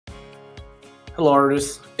Hello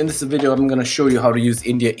artists, in this video I'm going to show you how to use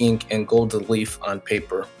India ink and Goldleaf on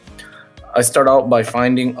paper. I start out by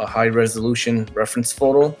finding a high resolution reference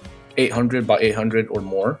photo, 800 by 800 or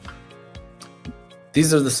more.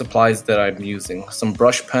 These are the supplies that I'm using: some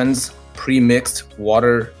brush pens, pre-mixed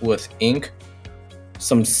water with ink,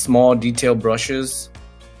 some small detail brushes,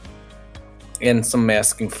 and some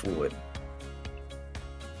masking fluid.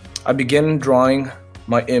 I begin drawing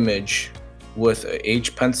my image with a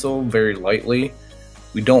H pencil very lightly.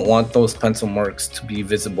 We don't want those pencil marks to be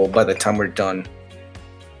visible by the time we're done.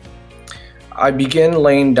 I begin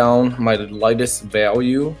laying down my lightest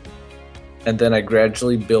value, and then I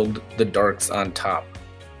gradually build the darks on top.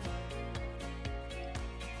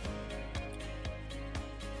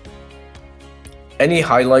 Any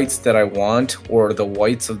highlights that I want or the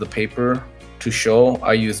whites of the paper to show,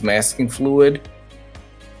 I use masking fluid.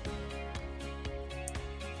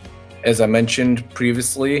 As I mentioned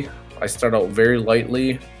previously, I start out very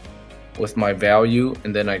lightly with my value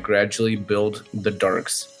and then I gradually build the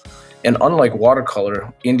darks. And unlike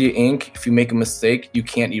watercolor, India ink, if you make a mistake, you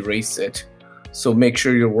can't erase it. So make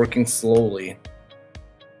sure you're working slowly.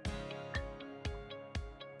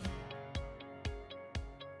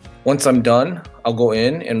 Once I'm done, I'll go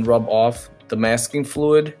in and rub off the masking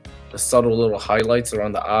fluid, the subtle little highlights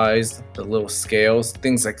around the eyes, the little scales,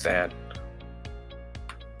 things like that.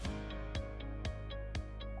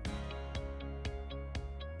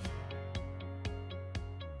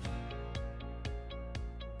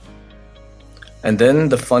 And then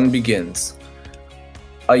the fun begins.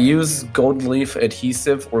 I use gold leaf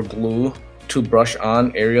adhesive or glue to brush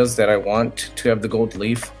on areas that I want to have the gold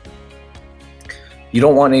leaf. You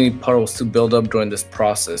don't want any puddles to build up during this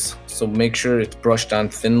process, so make sure it's brushed on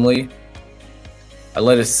thinly. I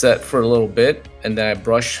let it set for a little bit and then I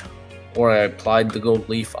brush or I applied the gold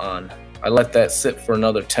leaf on. I let that sit for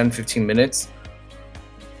another 10-15 minutes.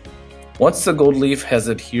 Once the gold leaf has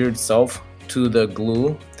adhered itself to the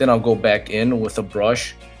glue, then I'll go back in with a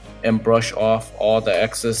brush and brush off all the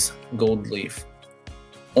excess gold leaf,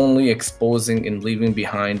 only exposing and leaving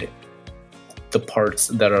behind the parts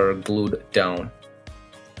that are glued down.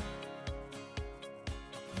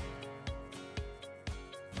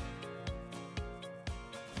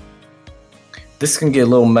 This can get a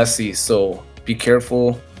little messy, so be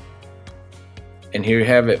careful. And here you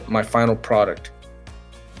have it, my final product.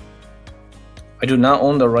 I do not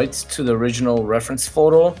own the rights to the original reference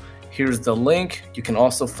photo. Here's the link. You can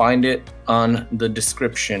also find it on the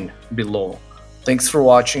description below. Thanks for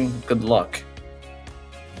watching. Good luck.